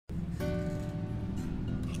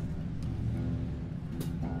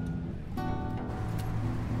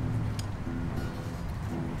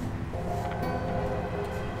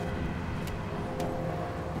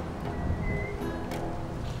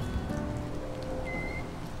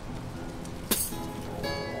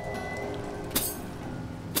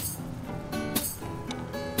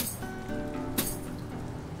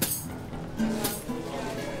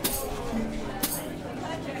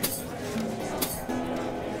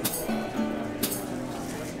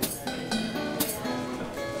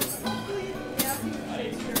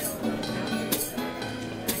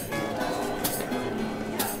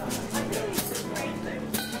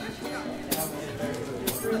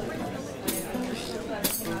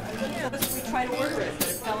try to order it, but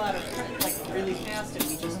it fell out of print like really fast, and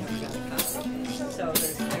we just never got a copy. So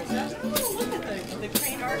there's that. Oh, look at the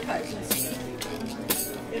Crane archives and see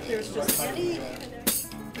if there's just any.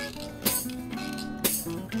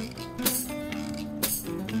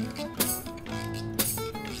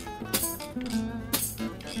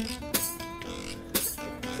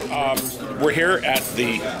 We're here at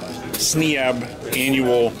the SNEAB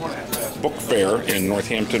annual book fair in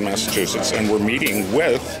Northampton, Massachusetts, and we're meeting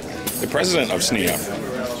with the president of SNEAB.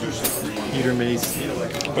 Peter Macy.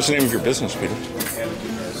 What's the name of your business, Peter?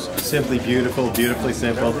 Simply beautiful, beautifully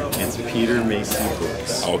simple. It's Peter Macy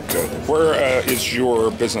Books. Oh, good. Where is your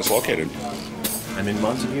business located? I'm in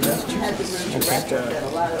Montague, Massachusetts. Just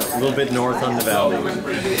a little bit north on the valley.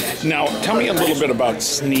 Now, tell me a little bit about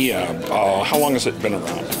SNEAB. How long has it been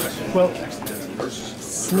around? Well,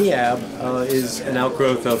 SNEAB is an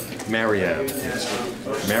outgrowth of MARIAB.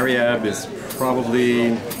 MARIAB is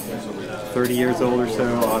probably 30 years old or so.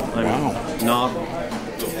 I'm not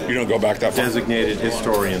You don't go back that far? designated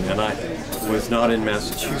historian, and I was not in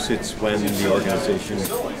Massachusetts when the organization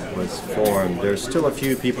was formed. There's still a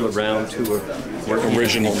few people around who were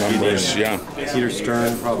Original members, yeah. Peter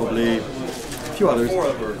Stern, probably, a few others.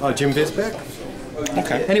 Jim Visbeck.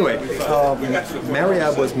 Okay. Anyway,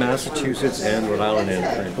 MARIAB was Massachusetts and Rhode Island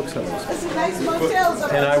Antiquarian Booksellers.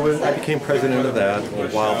 And I became president of that a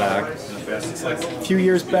while back. A few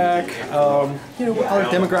years back, our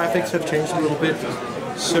demographics have changed a little bit.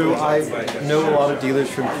 So I know a lot of dealers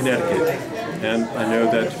from Connecticut, and I know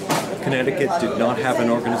that Connecticut did not have an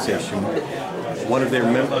organization. One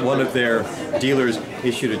of their dealers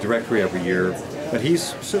issued a directory every year, but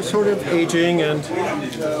he's sort of aging and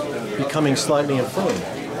becoming slightly infirm.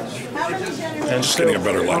 And Just getting a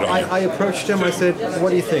better light on you. I approached him. I said, "What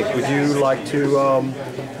do you think? Would you like to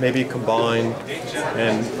maybe combine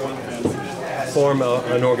and form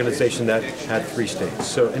an organization that had 3 states?"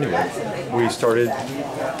 So anyway, we started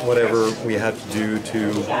whatever we had to do to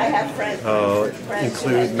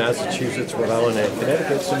include Massachusetts, Rhode Island, and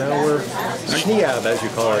Connecticut. So now we're SNEAB, as you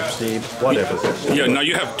call it, SNEAB, whatever. Yeah, now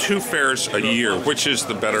you have 2 fairs a year. Which is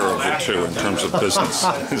the better of the 2 in terms of business?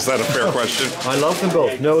 Is that a fair question? I love them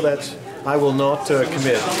both. No, I will not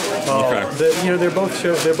commit. Okay. They're both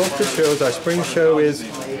shows. They're both good shows. Our spring show is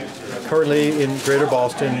currently in Greater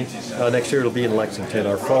Boston. Next year it'll be in Lexington.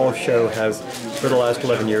 Our fall show has, for the last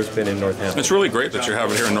 11 years, been in Northampton. It's really great that you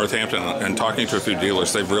have it here in Northampton, and talking to a few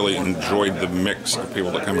dealers, they've really enjoyed the mix of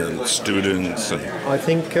people that come here, and students. And I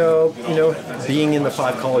think, being in the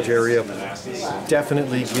 5 college area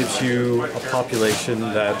definitely gives you a population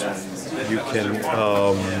that you can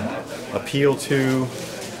appeal to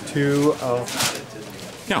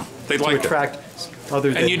yeah, they like attract it. Other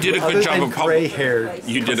than, And you did a good job of gray-haired.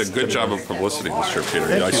 You did a good job of publicity this year,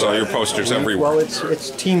 Peter. I saw your posters everywhere. Well,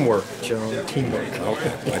 it's teamwork, Joe. Teamwork.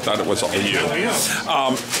 Okay, I thought it was all you.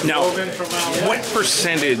 Now, what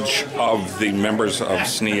percentage of the members of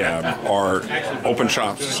SNEAB are open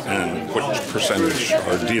shops, and what percentage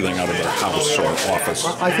are dealing out of their house or office?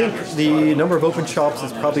 I think the number of open shops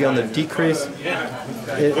is probably on the decrease.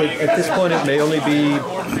 At this point, it may only be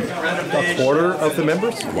a quarter of the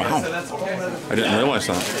members. Wow, I didn't realize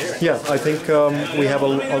that. Yeah, I think we have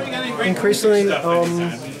increasingly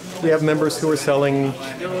we have members who are selling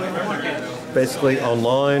basically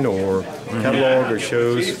online or catalog or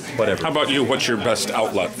shows, whatever. How about you? What's your best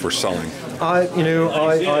outlet for selling? I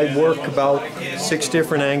work about 6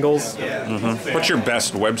 different angles. Mm-hmm. What's your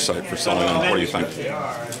best website for selling on? What do you think?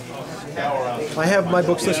 I have my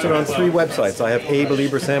books listed on 3 websites. I have Abe,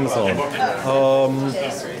 Libris, Amazon.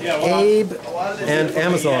 Abe and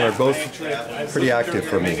Amazon are both pretty active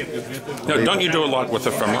for me. Now, don't you do a lot with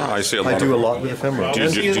ephemera? I see a lot. I do a lot with ephemera. Do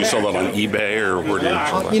you sell that on eBay, or where do you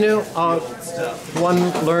sell that?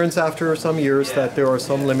 One learns after some years that there are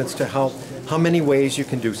some limits to how many ways you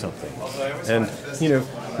can do something. And,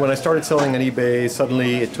 when I started selling on eBay,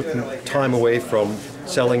 suddenly it took time away from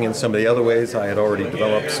selling in some of the other ways I had already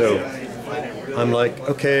developed. So I'm like,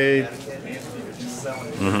 okay,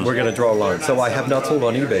 we're going to draw a line. So I have not sold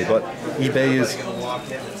on eBay, but eBay is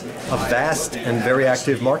a vast and very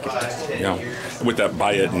active market. Yeah, with that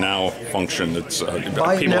buy it now function, it's buy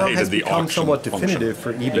it people now hated has the become auction somewhat function. definitive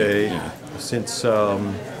for eBay since a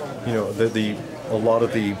lot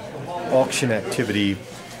of the auction activity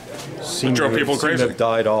seemed to have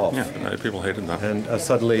died off. Yeah, people hated that. And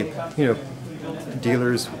suddenly,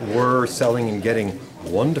 dealers were selling and getting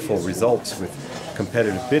wonderful results with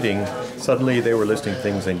competitive bidding. Suddenly they were listing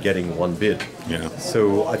things and getting one bid. Yeah.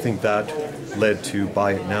 So I think that led to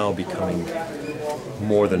buy it now becoming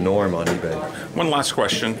more the norm on eBay. One last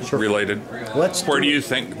question related. Where do you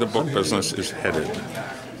think the book business is headed?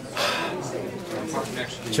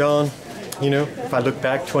 John, you know, if I look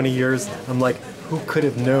back 20 years, I'm like, who could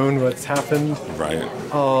have known what's happened? Right.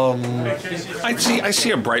 I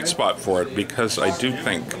see a bright spot for it because I do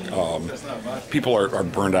think people are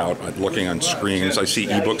burned out at looking on screens. I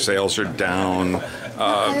see ebook sales are down.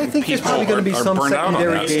 I think there's probably going to be some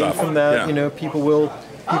secondary gain from that. Yeah. You know, people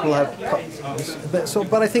have.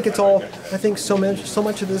 But I think it's all. I think so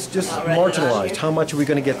much of this just marginalized. How much are we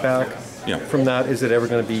going to get back? Yeah. From that, is it ever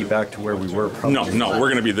going to be back to where we were? Probably No,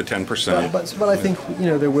 we're going to be the 10%. But I think, you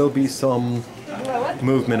know, there will be some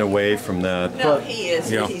movement away from that. No, But he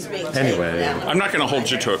is. Yeah. He's being anyway, I'm not going to hold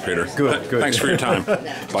you to it, Peter. Good. Thanks for your time.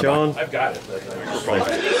 Bye-bye. John.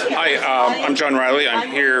 Hi, I'm John Riley. I'm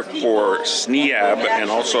here for SNEAB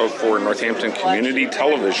and also for Northampton Community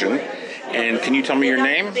Television. And can you tell me your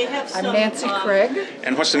name? I'm Nancy Craig.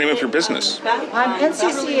 And what's the name of your business? I'm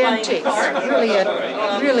NCC Antiques,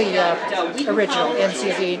 really original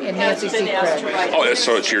NCC and Nancy C. Craig. Oh,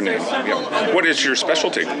 so it's your name. Yeah. What is your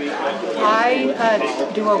specialty?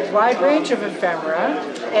 I do a wide range of ephemera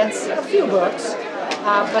and a few books.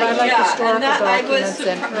 But I like historical documents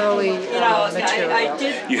and early material.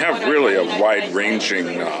 You have really a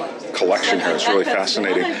wide-ranging collection here. It's really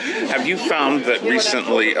fascinating. Have you found that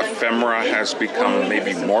recently ephemera has become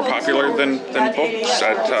maybe more popular than books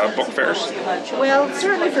at book fairs? Well,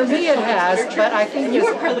 certainly for me it has, but I think there's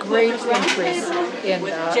a great increase in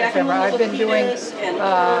ephemera. I've been doing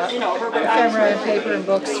ephemera and paper and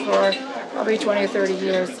books for probably 20 or 30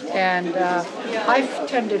 years, and I've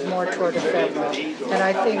tended more toward ephemera, and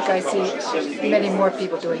I think I see many more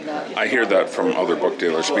people doing that. I hear that from other book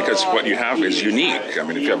dealers because what you have is unique. I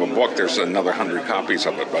mean, if you have a book, there's another 100 copies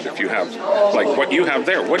of it, but if you have, like what you have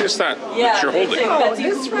there, what is that that you're holding? Oh,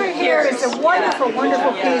 this right here is a wonderful,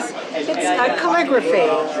 wonderful piece. It's a calligraphy,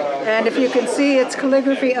 and if you can see, it's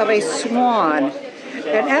calligraphy of a swan.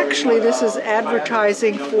 And actually, this is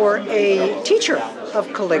advertising for a teacher of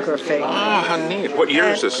calligraphy. Ah, how neat. What year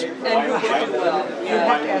is this? You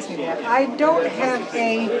have to ask me that. I don't have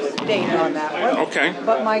a date on that one. Okay.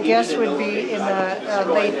 But my guess would be in the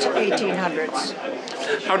late 1800s.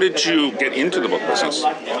 How did you get into the book business?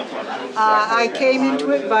 I came into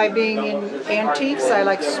it by being in antiques. I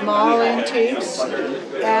like small antiques,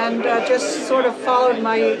 and just sort of followed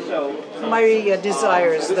my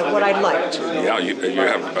desires, what I liked. Yeah, you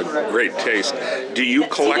have a great taste. Do you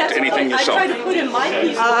collect anything yourself?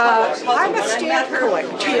 I'm a stamp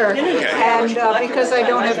collector, and because I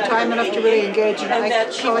don't have time enough to really engage in it, I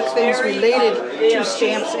collect things related to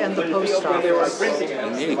stamps and the post office.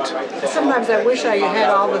 Neat. Sometimes I wish I had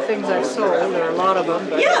all the things I've sold. There are a lot of them.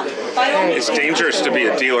 But hey. It's dangerous to be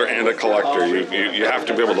a dealer and a collector. You have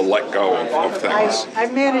to be able to let go of things. I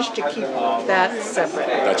managed to keep that separate.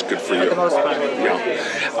 That's good for you. For the most part.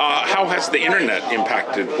 Yeah. How has the internet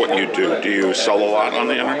impacted what you do? Do you sell a lot on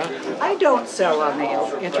the internet? I don't sell on the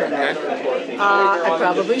internet. I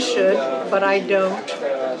probably should, but I don't.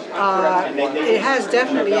 It has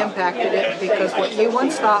definitely impacted it because what you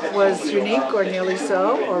once thought was unique or nearly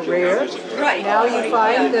so or rare, now you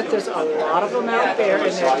find that there's a lot of them out there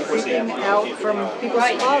and they're creeping out from people's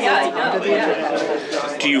closets onto the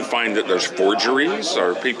internet. Do you find that there's forgeries?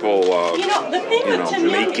 Are people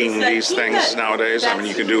making these things nowadays? I mean,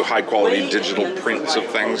 you can do high quality digital prints of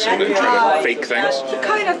things and then try to fake things. The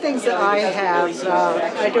kind of things that I have,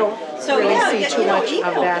 I don't really see too much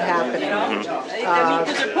of that happening.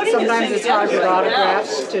 Sometimes it's hard with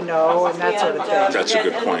autographs to know and that sort of thing. That's a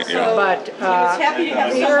good point, yeah. But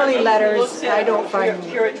the early letters, I don't find,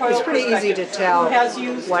 it's pretty easy to tell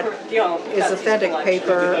what is authentic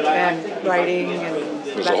paper and writing and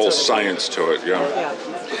there's a whole science to it, yeah.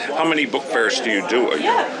 How many book fairs do you do a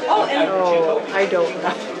year? Oh, I don't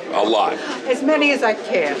know. A lot. As many as I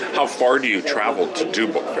can. How far do you travel to do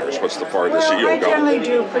book fairs? What's the farthest you'll I go? generally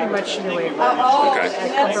do pretty much New England. Okay.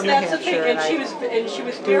 I come from New Hampshire and she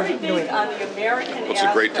was very big on the American. It's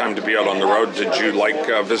a great time to be out on the road. Did you like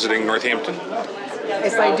visiting Northampton?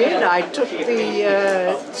 Yes, I did. I took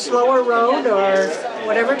the slower road or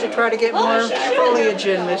whatever to try to get more foliage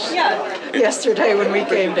in yesterday when we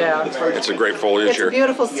came down. It's a great foliage here. It's a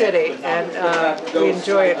beautiful city, and we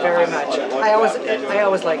enjoy it very much. I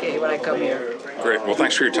always like it when I come here. Great. Well,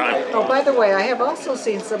 thanks for your time. Oh, by the way, I have also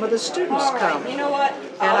seen some of the students come. You know what?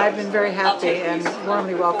 And I've been very happy and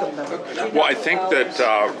warmly welcomed them. Well, I think that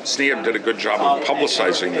SNEAB did a good job of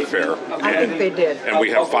publicizing the fair. I think they did. And we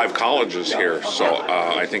have 5 colleges here, so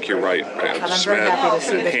I think you're right. And I'm Smith, very happy to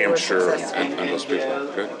see and that they were Hampshire, successful. and those people.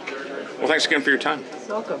 Good. Well, thanks again for your time.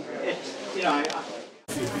 Welcome.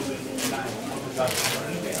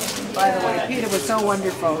 By the way, Peter was so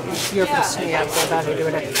wonderful. He's here for SNEAB, so glad you're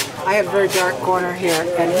doing it. I have a very dark corner here,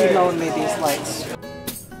 and he loaned me these lights.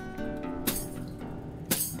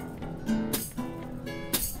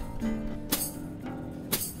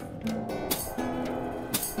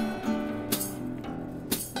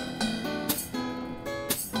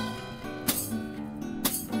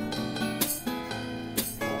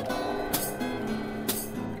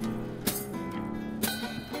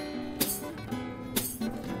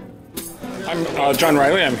 I'm John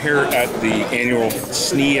Riley. I'm here at the annual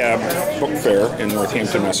SNEAB Book Fair in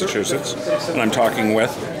Northampton, Massachusetts, and I'm talking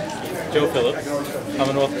with Joe Phillips,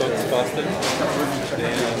 Commonwealth Books, Boston,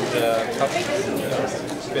 and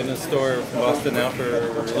been in a store in Boston now for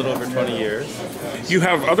a little over 20 years. You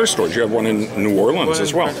have other stores. You have one in New Orleans One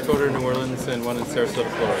as well. in French Quarter, New Orleans, and one in Sarasota,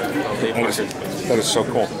 Florida. That is so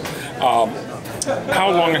cool.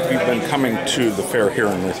 How long have you been coming to the fair here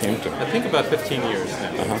in Northampton? I think about 15 years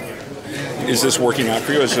now. Is this working out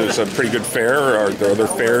for you? Is this a pretty good fair, or are there other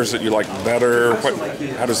fairs that you like better?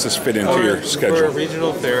 How does this fit into your schedule? For a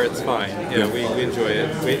regional fair, it's fine. Yeah, we enjoy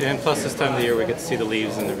it. And plus, this time of the year, we get to see the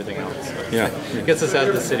leaves and everything else. So Yeah. it gets us out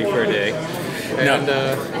of the city for a day. And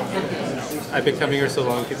I've been coming here so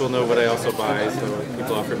long, people know what I also buy, so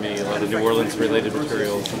people offer me a lot of New Orleans-related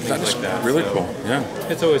materials and things That's like that. really so cool. Yeah.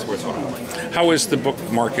 It's always worthwhile. How is the book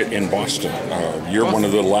market in Boston? You're one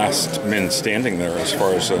of the last men standing there as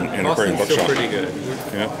far as an antiquarian Boston's bookshop. still pretty good.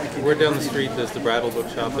 Yeah. We're down the street, there's the Brattle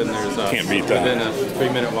Bookshop, and there's us. Can't beat that. Within a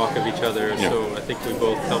 3-minute walk of each other, Yeah. so I think we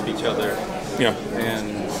both help each other. Yeah.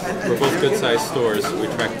 And we're both good-sized stores, so we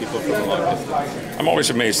attract people from a long distance. I'm always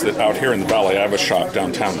amazed that out here in the Valley, I have a shop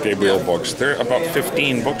downtown, Gabriel Books. There are about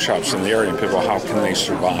 15 bookshops in the area, and people, how can they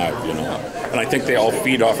survive, you know? And I think they all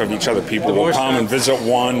feed off of each other. People will come and visit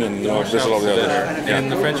one and visit all the others. In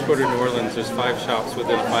the French Quarter, New Orleans, there's 5 shops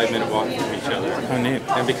within a 5-minute walk from each other. How neat.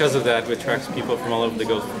 And because of that, it attracts people from all over the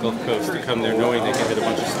Gulf Coast to come there knowing they can hit a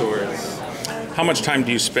bunch of stores. How much time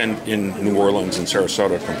do you spend in New Orleans and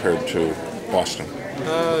Sarasota compared to Boston?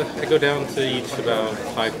 I go down to each about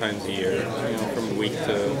 5 times a year, from a week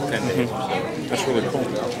to 10 days or so. That's really cool.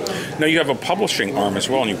 Now you have a publishing arm as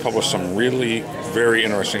well, and you publish some really very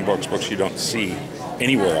interesting books you don't see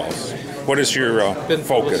anywhere else. What is your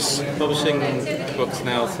focus? Publishing books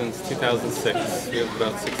now since 2006. We have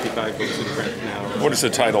about 65 books in print now. What is the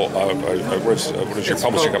title of, what is your It's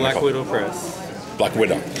publishing called company Black called? Widow Press. Black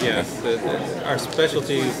Widow. Yes, our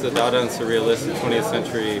specialty is the Dada and Surrealist 20th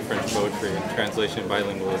century French poetry and translation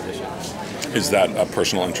bilingual edition. Is that a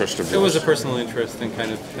personal interest of yours? It was a personal interest and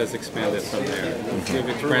kind of has expanded from there.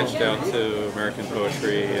 We've branched out to American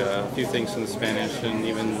poetry, a few things from the Spanish, and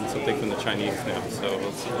even something from the Chinese now. So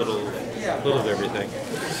it's a little of everything.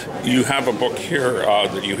 You have a book here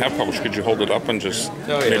that you have published. Could you hold it up and just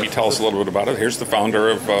maybe tell us a little bit about it? Here's the founder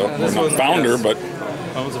of, not founder, but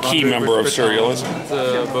key member of Surrealism. It's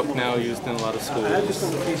a book now used in a lot of schools, and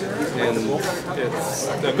it's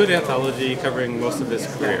a good anthology covering most of his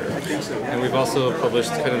career. And we've also published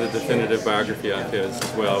kind of the definitive biography on his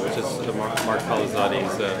as well, which is Mark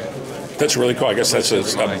Palizzotti's. That's really cool. I guess that's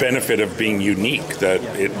a benefit of being unique, that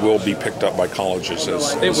it will be picked up by colleges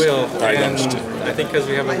as It will, items. and I think because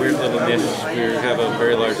we have a weird little niche, we have a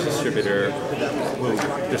very large distributor who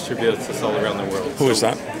distributes us all around the world. Who is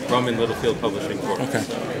that? Roman Littlefield Publishing Corp. Okay.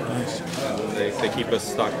 They keep us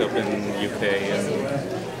stocked up in the UK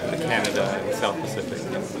and Canada and South Pacific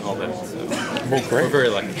and all that. So Well, great. we're very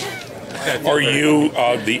lucky. Are you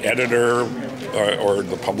the editor or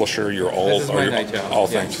the publisher? You're all. This is my night job. All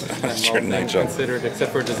Yes. things. I'm That's all your night things job. considered,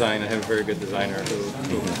 except for design. I have a very good designer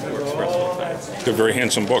who works for us all the time. They're very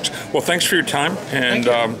handsome books. Well, thanks for your time, and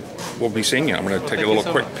Thank we'll be seeing you. I'm going to take a Thank little you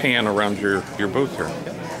so quick much. pan around your booth here.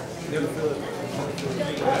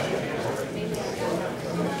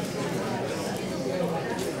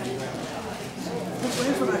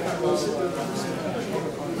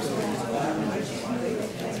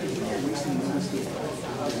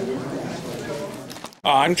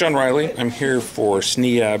 I'm John Riley. I'm here for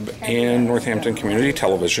SNEAB and Northampton Community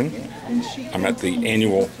Television. I'm at the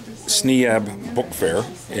annual SNEAB Book Fair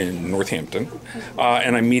in Northampton,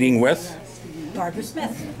 and I'm meeting with Barbara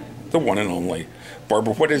Smith. the one and only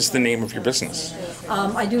Barbara. What is the name of your business?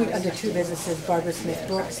 I do it under 2 businesses, Barbara Smith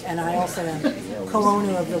Books, and I also am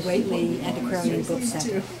co-owner of the Whately Antiquarian Book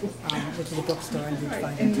Center, which is a bookstore in Route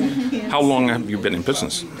 5 and 10. How long have you been in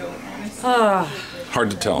business? Hard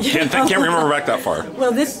to tell. Can't remember back that far.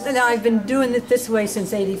 Well, I've been doing it this way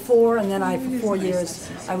since '84, and then for 4 years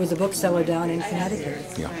I was a bookseller down in Connecticut.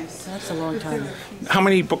 Yeah. So that's a long time. How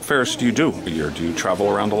many book fairs do you do a year? Do you travel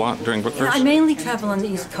around a lot during book fairs? I mainly travel on the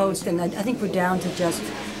East Coast, and I think we're down to just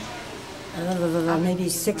maybe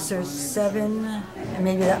 6 or 7, and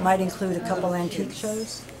maybe that might include a couple antique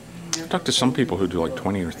shows. I've talked to some people who do like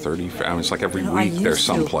 20 or 30. I mean, it's like every I week used there's to.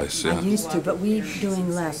 someplace. Yeah. I used to, but we're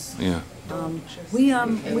doing less. Yeah.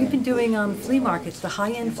 We've been doing flea markets, the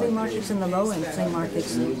high-end flea markets and the low-end flea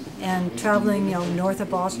markets, and traveling, north of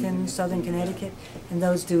Boston, southern Connecticut, and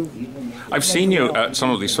those do. I've seen you at some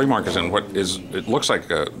of these flea markets, and it looks like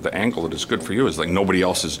the angle that is good for you is like nobody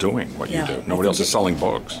else is doing what you do. Nobody else is selling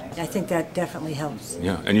books. I think that definitely helps.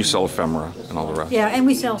 Yeah, and you sell ephemera and all the rest. Yeah, and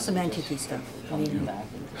we sell some antique stuff.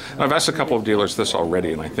 I've asked a couple of dealers this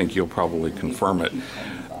already, and I think you'll probably confirm it.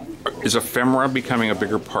 Is ephemera becoming a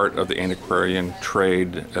bigger part of the antiquarian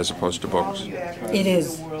trade as opposed to books? It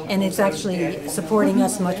is, and it's actually supporting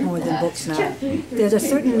us much more than books now. There's a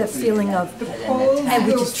certain feeling of, and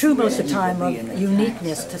which is true most of the time, of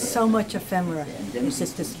uniqueness to so much ephemera. It's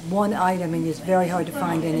just this one item, and it's very hard to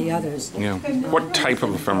find any others. Yeah. What type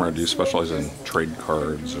of ephemera do you specialize in? Trade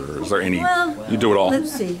cards, or is there any? Well, you do it all.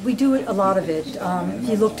 Let's see. We do it a lot of it. If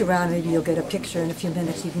you looked around, maybe you'll get a picture. In a few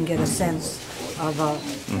minutes, you can get a sense of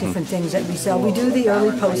different things that we sell. We do the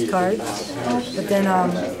early postcards, but then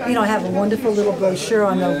I have a wonderful little brochure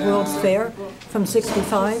on the World's Fair from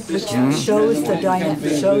 '65, which shows the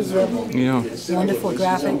wonderful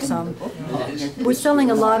graphics. We're selling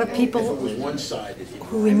a lot of people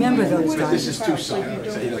who remember those times.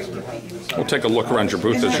 We'll take a look around your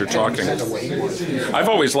booth as you're talking. I've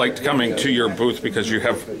always liked coming to your booth because you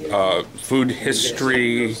have food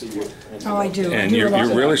history. Oh, I do. And you're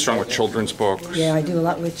really strong with children's books. Yeah, I do a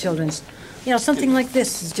lot with children's. Something like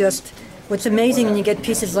this is just, what's amazing when you get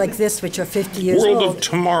pieces like this, which are 50 years old. World of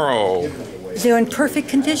Tomorrow. They're in perfect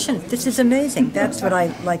condition. This is amazing. That's what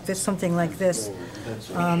I like, something like this.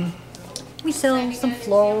 We sell some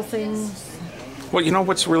floral things. Well,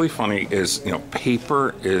 what's really funny is,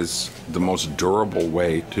 paper is the most durable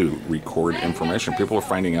way to record information. People are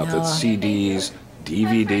finding out that CDs,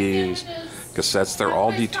 DVDs, cassettes, they're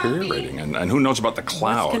all deteriorating. And who knows about the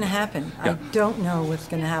cloud? What's going to happen? Yeah. I don't know what's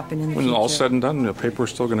going to happen in the when future. When all's said and done, paper is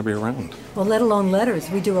still going to be around. Well, let alone letters.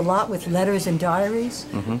 We do a lot with letters and diaries.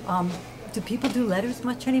 Do people do letters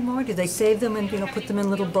much anymore? Do they save them and, put them in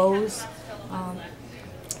little bows?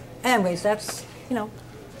 Anyways, that's,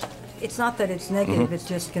 it's not that it's negative, it's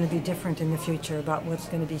just going to be different in the future about what's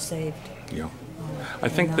going to be saved. Yeah. I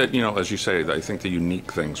think that, as you say, I think the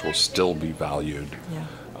unique things will still be valued. Yeah.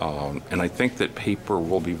 And I think that paper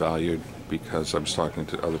will be valued because I was talking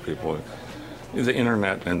to other people. The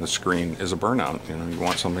internet and the screen is a burnout. You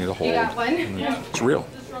want something to hold. You got one? It's real.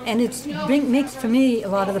 And makes, for me, a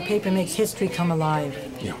lot of the paper makes history come alive.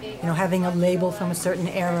 Yeah. Having a label from a certain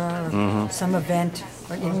era or some event,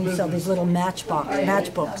 or we sell these little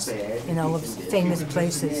matchbooks, of famous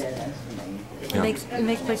places. Yeah. It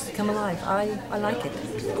makes places come alive. I like it.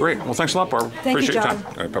 Great. Well, thanks a lot, Barbara. Thank Appreciate you, John. your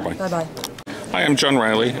time. All right, bye-bye. Bye-bye. Hi, I'm John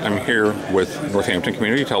Riley. I'm here with Northampton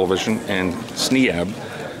Community Television and SNEAB,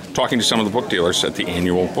 talking to some of the book dealers at the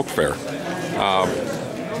annual book fair.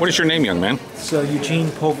 What is your name, young man? It's Eugene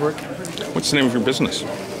Poverick. What's the name of your business?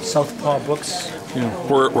 Southpaw Books. Yeah.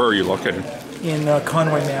 Where are you located? In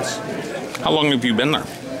Conway, Mass. How long have you been there?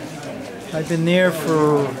 I've been there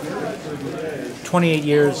for 28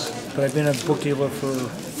 years, but I've been a book dealer for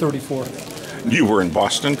 34. You were in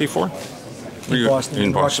Boston before?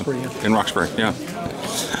 In Roxbury, yeah. In Roxbury, yeah.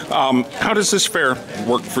 How does this fair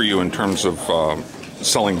work for you in terms of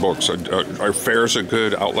selling books? Are fairs a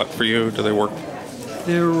good outlet for you? Do they work?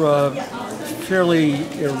 They're fairly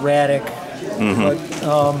erratic, but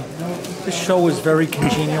the show is very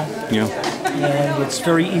congenial. Yeah. And it's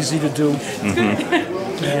very easy to do.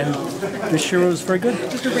 And this year was very good.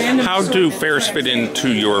 How do fairs fit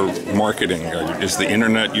into your marketing? Is the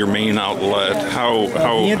internet your main outlet? How are you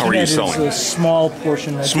selling? The internet is a small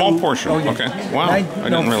portion. Small portion? Oh, yeah. Okay. Wow. I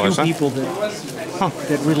didn't realize that. few people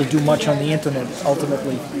that really do much on the internet,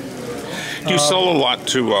 ultimately. Do you sell a lot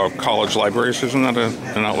to college libraries? Isn't that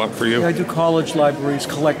an outlet for you? Yeah, I do college libraries,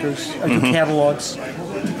 collectors. I do catalogs.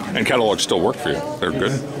 And catalogs still work for you? They're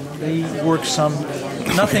good? They work some.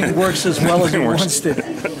 Nothing works as well as it once did.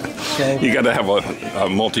 So, you got to have a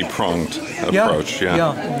multi-pronged approach.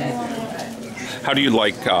 Yeah. How do you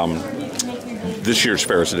like this year's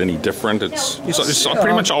fair? Is it any different? It's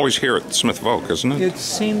pretty much always here at Smith Voc, isn't it? It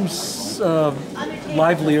seems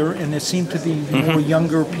livelier, and there seem to be more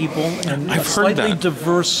younger people and a slightly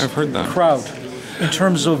diverse crowd in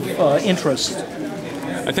terms of interest.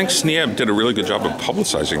 I think SNEAB did a really good job of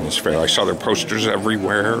publicizing this fair. I saw their posters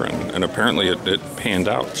everywhere, and apparently it panned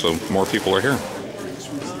out, so more people are here.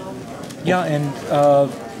 Yeah,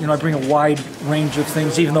 and I bring a wide range of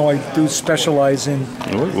things, even though I do specialize in.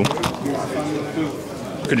 Ooh.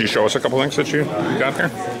 Could you show us a couple things that you got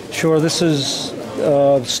here? Sure. This is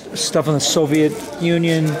stuff in the Soviet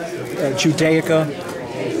Union, Judaica,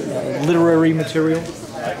 literary material.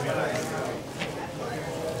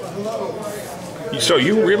 So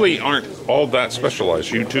you really aren't all that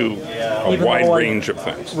specialized. You do a Even wide though range of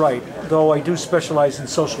things. Right, though I do specialize in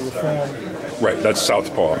social reform. Right, that's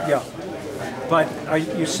Southpaw. Yeah. But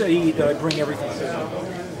you say that I bring everything.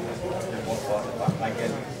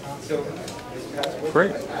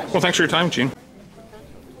 Great. Well, thanks for your time, Gene.